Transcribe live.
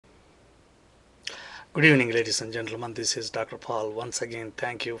Good evening, ladies and gentlemen. This is Dr. Paul. Once again,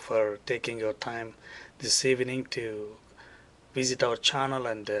 thank you for taking your time this evening to visit our channel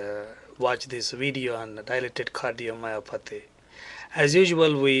and watch this video on dilated cardiomyopathy. As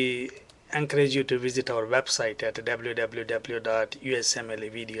usual, we encourage you to visit our website at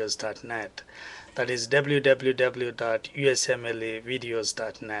www.usmlevideos.net. That is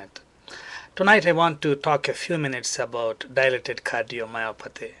www.usmlevideos.net. Tonight, I want to talk a few minutes about dilated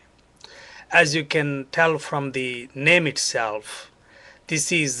cardiomyopathy. As you can tell from the name itself,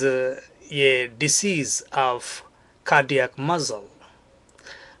 this is a disease of cardiac muscle.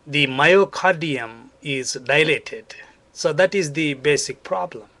 The myocardium is dilated. So that is the basic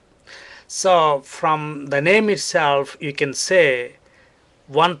problem. So from the name itself, you can say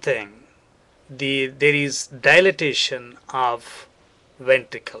one thing. There is dilatation of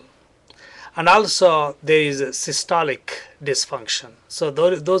ventricle. And also there is a systolic dysfunction. So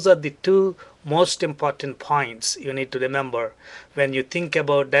those are the two most important points you need to remember when you think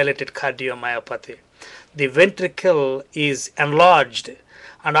about dilated cardiomyopathy. The ventricle is enlarged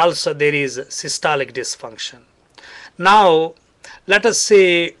and also there is systolic dysfunction. Now let us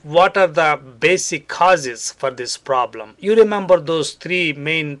see what are the basic causes for this problem. You remember those three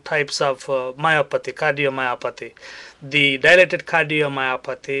main types of myopathy, cardiomyopathy: the dilated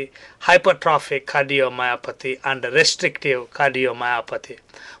cardiomyopathy, hypertrophic cardiomyopathy, and restrictive cardiomyopathy.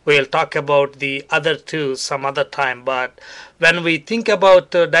 We'll talk about the other two some other time, but when we think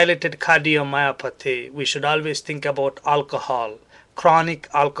about dilated cardiomyopathy, we should always think about alcohol. Chronic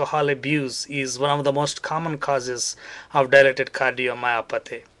alcohol abuse is one of the most common causes of dilated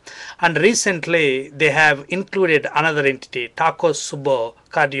cardiomyopathy. And recently, they have included another entity, Takotsubo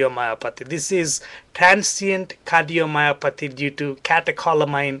cardiomyopathy. This is transient cardiomyopathy due to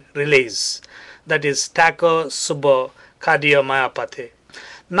catecholamine release. That is Takotsubo cardiomyopathy.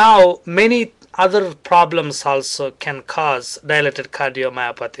 Now, many other problems also can cause dilated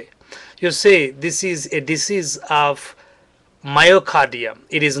cardiomyopathy. You see, this is a disease of myocardium.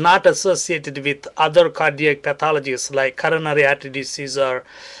 It is not associated with other cardiac pathologies like coronary artery disease or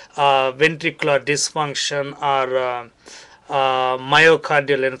ventricular dysfunction or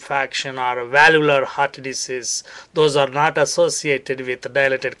myocardial infarction or valvular heart disease. Those are not associated with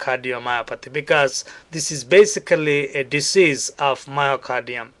dilated cardiomyopathy because this is basically a disease of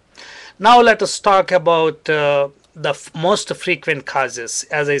myocardium. Now let us talk about the most frequent causes.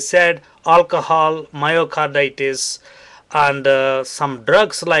 As I said, alcohol, myocarditis, and some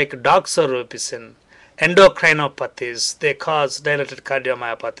drugs like doxorubicin, endocrinopathies, they cause dilated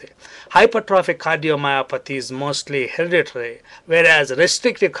cardiomyopathy. Hypertrophic cardiomyopathy is mostly hereditary, whereas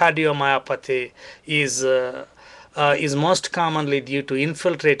restrictive cardiomyopathy is most commonly due to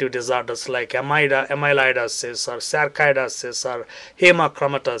infiltrative disorders like amyloidosis or sarcoidosis or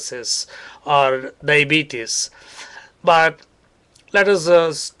hemochromatosis or diabetes. But let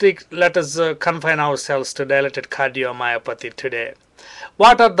us confine ourselves to dilated cardiomyopathy today.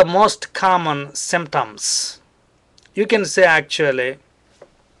 What are the most common symptoms? You can say actually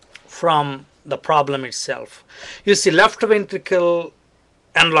from the problem itself. You see left ventricle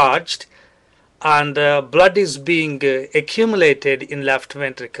enlarged and blood is being accumulated in left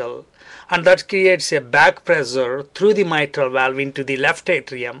ventricle, and that creates a back pressure through the mitral valve into the left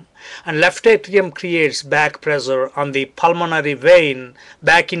atrium, and left atrium creates back pressure on the pulmonary vein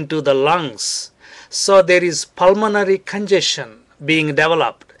back into the lungs. So there is pulmonary congestion being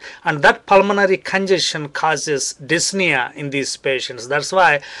developed, and that pulmonary congestion causes dyspnea in these patients. That's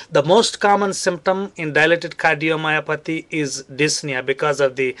why the most common symptom in dilated cardiomyopathy is dyspnea because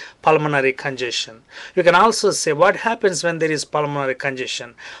of the pulmonary congestion. You can also say what happens when there is pulmonary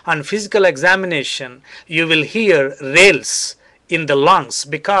congestion. On physical examination, you will hear rales in the lungs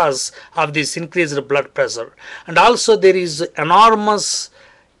because of this increased blood pressure, and also there is enormous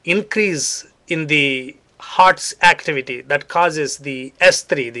increase in the heart's activity that causes the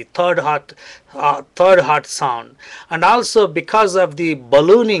S3, the third heart sound. And also because of the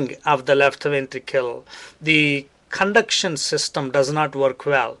ballooning of the left ventricle, the conduction system does not work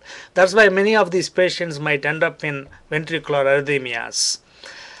well. That's why many of these patients might end up in ventricular arrhythmias.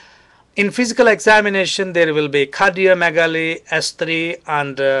 In physical examination, there will be cardiomegaly, S3,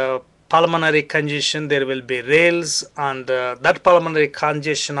 and pulmonary congestion. There will be rales, and that pulmonary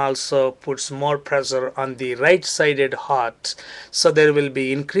congestion also puts more pressure on the right-sided heart. So there will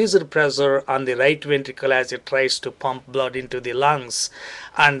be increased pressure on the right ventricle as it tries to pump blood into the lungs,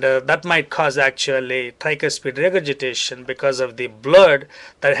 and that might cause actually tricuspid regurgitation because of the blood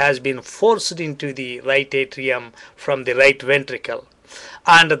that has been forced into the right atrium from the right ventricle.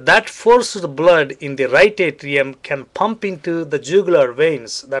 and that forced blood in the right atrium can pump into the jugular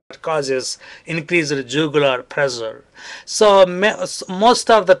veins that causes increased jugular pressure. So most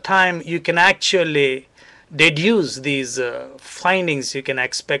of the time you can actually deduce these findings you can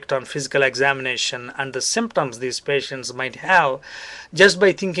expect on physical examination and the symptoms these patients might have just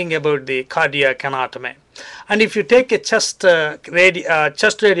by thinking about the cardiac anatomy. And if you take a chest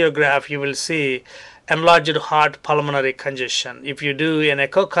radiograph, you will see enlarged heart pulmonary congestion. If you do an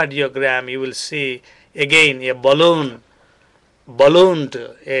echocardiogram, you will see again a ballooned,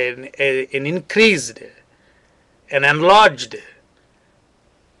 an increased, an enlarged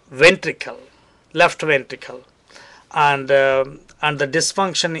ventricle, left ventricle, and the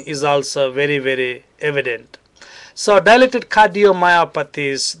dysfunction is also very evident. So dilated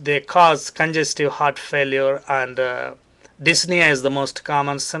cardiomyopathies, they cause congestive heart failure, and dyspnea is the most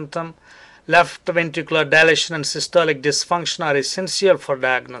common symptom. Left ventricular dilation and systolic dysfunction are essential for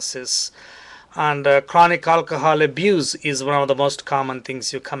diagnosis, and chronic alcohol abuse is one of the most common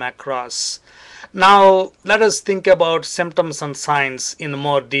things you come across. Now let us think about symptoms and signs in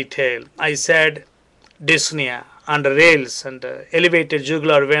more detail. I said dyspnea and rails and elevated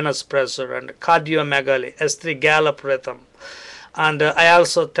jugular venous pressure and cardiomegaly, S3 gallop rhythm. And I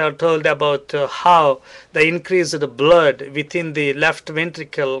also told about how the increased blood within the left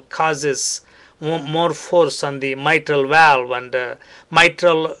ventricle causes more force on the mitral valve, and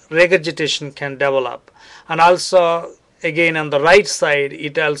mitral regurgitation can develop. And also, again, on the right side,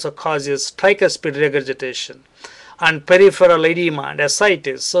 it also causes tricuspid regurgitation and peripheral edema and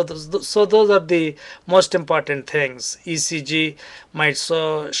ascites. So those are the most important things. ECG might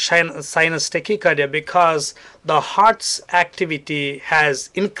show sinus tachycardia because the heart's activity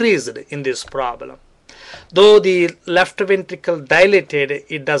has increased in this problem. Though the left ventricle dilated,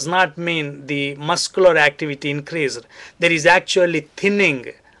 it does not mean the muscular activity increased. There is actually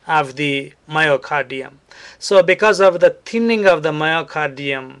thinning of the myocardium. So because of the thinning of the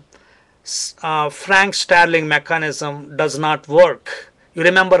myocardium, Frank-Starling mechanism does not work. You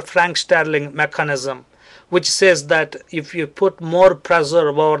remember Frank-Starling mechanism, which says that if you put more pressure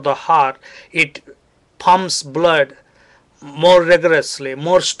over the heart, it pumps blood more rigorously,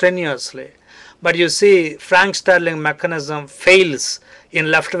 more strenuously. But you see, Frank-Starling mechanism fails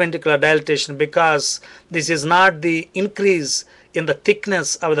in left ventricular dilatation because this is not the increase in the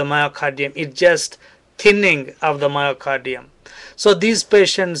thickness of the myocardium, it's just thinning of the myocardium. So these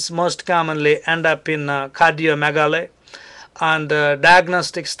patients most commonly end up in cardiomegaly, and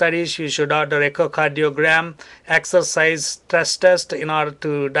diagnostic studies, you should order echocardiogram, exercise, stress test in order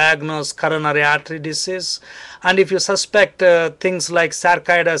to diagnose coronary artery disease. And if you suspect things like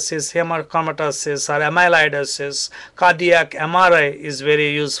sarcoidosis, hemochromatosis, or amyloidosis, cardiac MRI is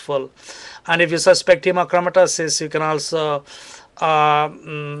very useful. And if you suspect hemochromatosis, you can also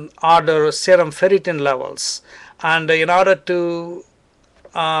order serum ferritin levels. And in order to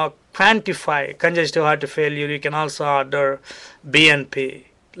quantify congestive heart failure, you can also order BNP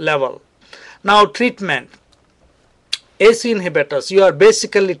level. Now treatment. ACE inhibitors, you are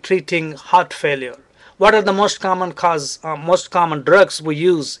basically treating heart failure. What are the most common drugs we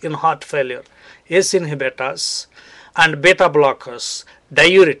use in heart failure? ACE inhibitors and beta blockers,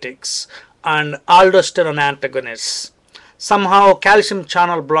 diuretics, and aldosterone antagonists. Somehow calcium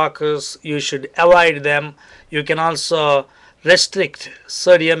channel blockers, you should avoid them. You can also restrict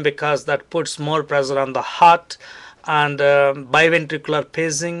sodium because that puts more pressure on the heart, and biventricular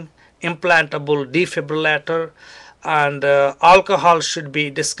pacing, implantable defibrillator, and alcohol should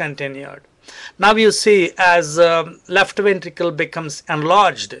be discontinued. Now you see, as left ventricle becomes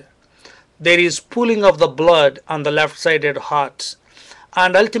enlarged, there is pooling of the blood on the left-sided heart,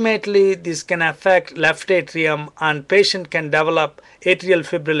 and ultimately this can affect left atrium, and patient can develop atrial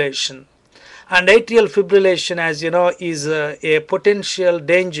fibrillation. And atrial fibrillation, as you know, is a potential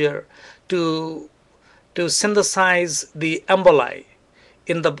danger to synthesize the emboli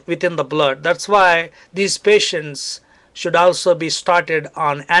within the blood. That's why these patients should also be started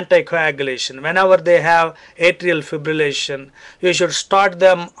on anticoagulation. Whenever they have atrial fibrillation, you should start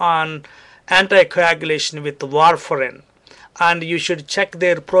them on anticoagulation with warfarin, and you should check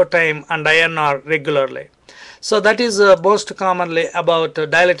their ProTime and INR regularly. So that is most commonly about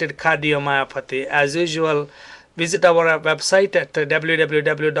dilated cardiomyopathy. As usual, visit our website at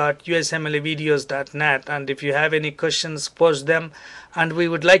www.usmlevideos.net, and if you have any questions, post them, and we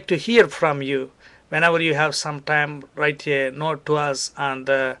would like to hear from you. Whenever you have some time, write a note to us, and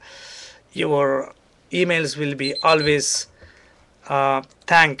your emails will be always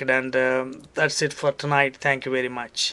thanked. And that's it for tonight. Thank you very much.